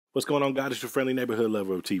What's going on, guys? It's your friendly neighborhood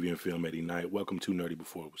lover of TV and film, Eddie Knight. Welcome to Nerdy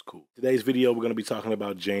Before It Was Cool. Today's video, we're going to be talking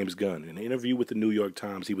about James Gunn. In an interview with the New York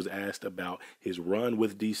Times, he was asked about his run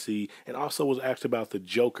with DC and also was asked about the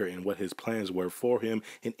Joker and what his plans were for him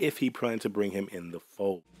and if he planned to bring him in the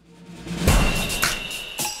fold.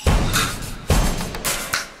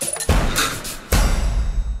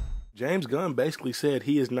 James Gunn basically said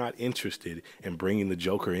he is not interested in bringing the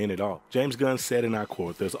Joker in at all. James Gunn said, and I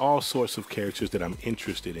quote, "There's all sorts of characters that I'm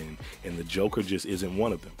interested in, and the Joker just isn't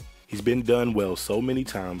one of them. He's been done well so many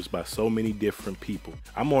times by so many different people.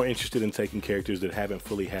 I'm more interested in taking characters that haven't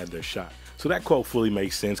fully had their shot." So that quote fully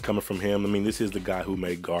makes sense coming from him. I mean, this is the guy who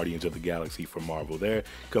made Guardians of the Galaxy for Marvel. They're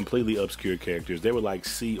completely obscure characters. They were like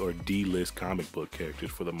C or D list comic book characters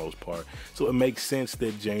for the most part. So it makes sense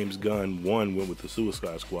that James Gunn, one, went with the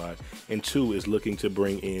Suicide Squad, and two, is looking to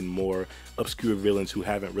bring in more obscure villains who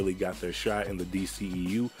haven't really got their shot in the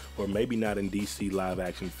DCEU, or maybe not in DC live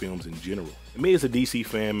action films in general. And me as a DC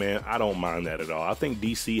fan, man, I don't mind that at all. I think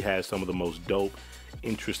DC has some of the most dope,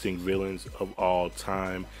 interesting villains of all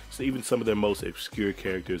time. So even some of their most obscure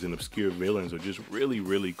characters and obscure villains are just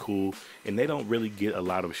really cool, and they don't really get a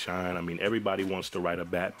lot of shine. I mean, everybody wants to write a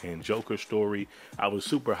Batman Joker story. I was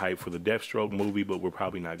super hyped for the Deathstroke movie, but we're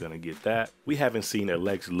probably not gonna get that. We haven't seen a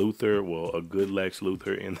Lex Luthor, well, a good Lex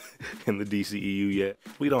Luthor in the DCEU yet.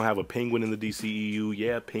 We don't have a Penguin in the DCEU.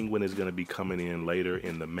 Yeah, Penguin is gonna be coming in later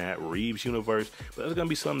in the Matt Reeves universe, but there's gonna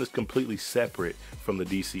be something that's completely separate from the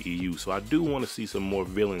DCEU. So I do want to see some more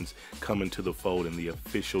villains come into the fold in the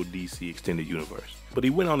official DC extended universe. But he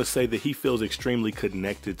went on to say that he feels extremely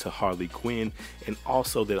connected to Harley Quinn, and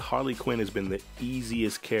also that Harley Quinn has been the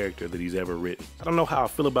easiest character that he's ever written. I don't know how I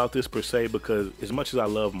feel about this per se, because as much as I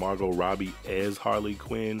love Margot Robbie as Harley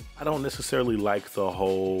Quinn, I don't necessarily like the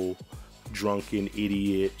whole drunken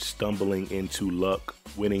idiot stumbling into luck,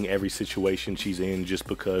 winning every situation she's in just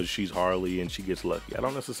because she's Harley and she gets lucky. I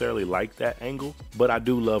don't necessarily like that angle, but I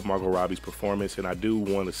do love Margot Robbie's performance and I do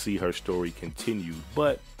want to see her story continue.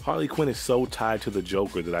 But Harley Quinn is so tied to the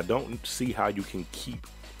Joker that I don't see how you can keep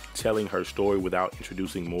telling her story without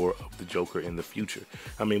introducing more of the Joker in the future.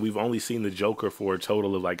 I mean, we've only seen the Joker for a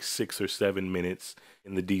total of like 6 or 7 minutes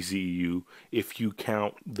in the DCEU. If you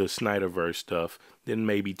count the Snyderverse stuff, then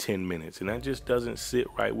maybe 10 minutes. And that just doesn't sit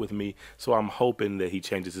right with me. So I'm hoping that he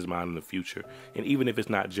changes his mind in the future. And even if it's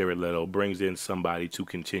not Jared Leto, brings in somebody to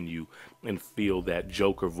continue and fill that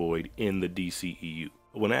Joker void in the DCEU.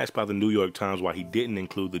 When asked by the New York Times why he didn't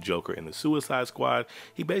include the Joker in the Suicide Squad,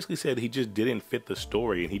 he basically said he just didn't fit the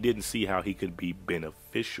story and he didn't see how he could be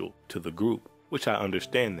beneficial to the group, which I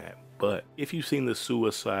understand that. But if you've seen the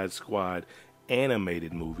Suicide Squad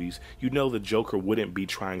animated movies, you know the Joker wouldn't be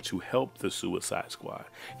trying to help the Suicide Squad.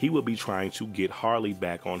 He would be trying to get Harley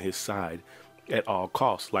back on his side at all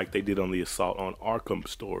costs, like they did on the Assault on Arkham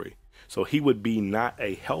story. So he would be not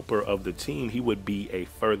a helper of the team, he would be a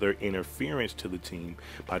further interference to the team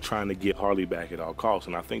by trying to get Harley back at all costs.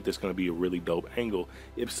 And I think that's going to be a really dope angle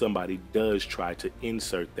if somebody does try to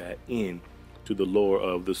insert that in to the lore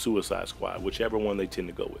of the Suicide Squad, whichever one they tend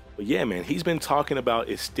to go with. But yeah, man, he's been talking about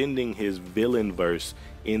extending his villain verse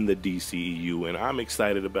in the DCEU, and I'm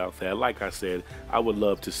excited about that. Like I said, I would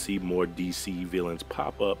love to see more DC villains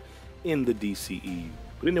pop up in the DCEU.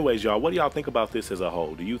 But anyways, y'all, what do y'all think about this as a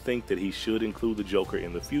whole? Do you think that he should include the Joker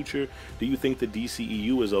in the future? Do you think the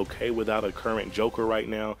DCEU is okay without a current Joker right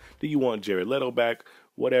now? Do you want Jared Leto back?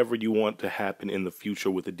 Whatever you want to happen in the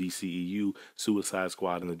future with the DCEU, Suicide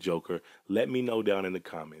Squad, and the Joker, let me know down in the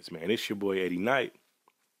comments, man. It's your boy Eddie Knight,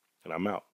 and I'm out.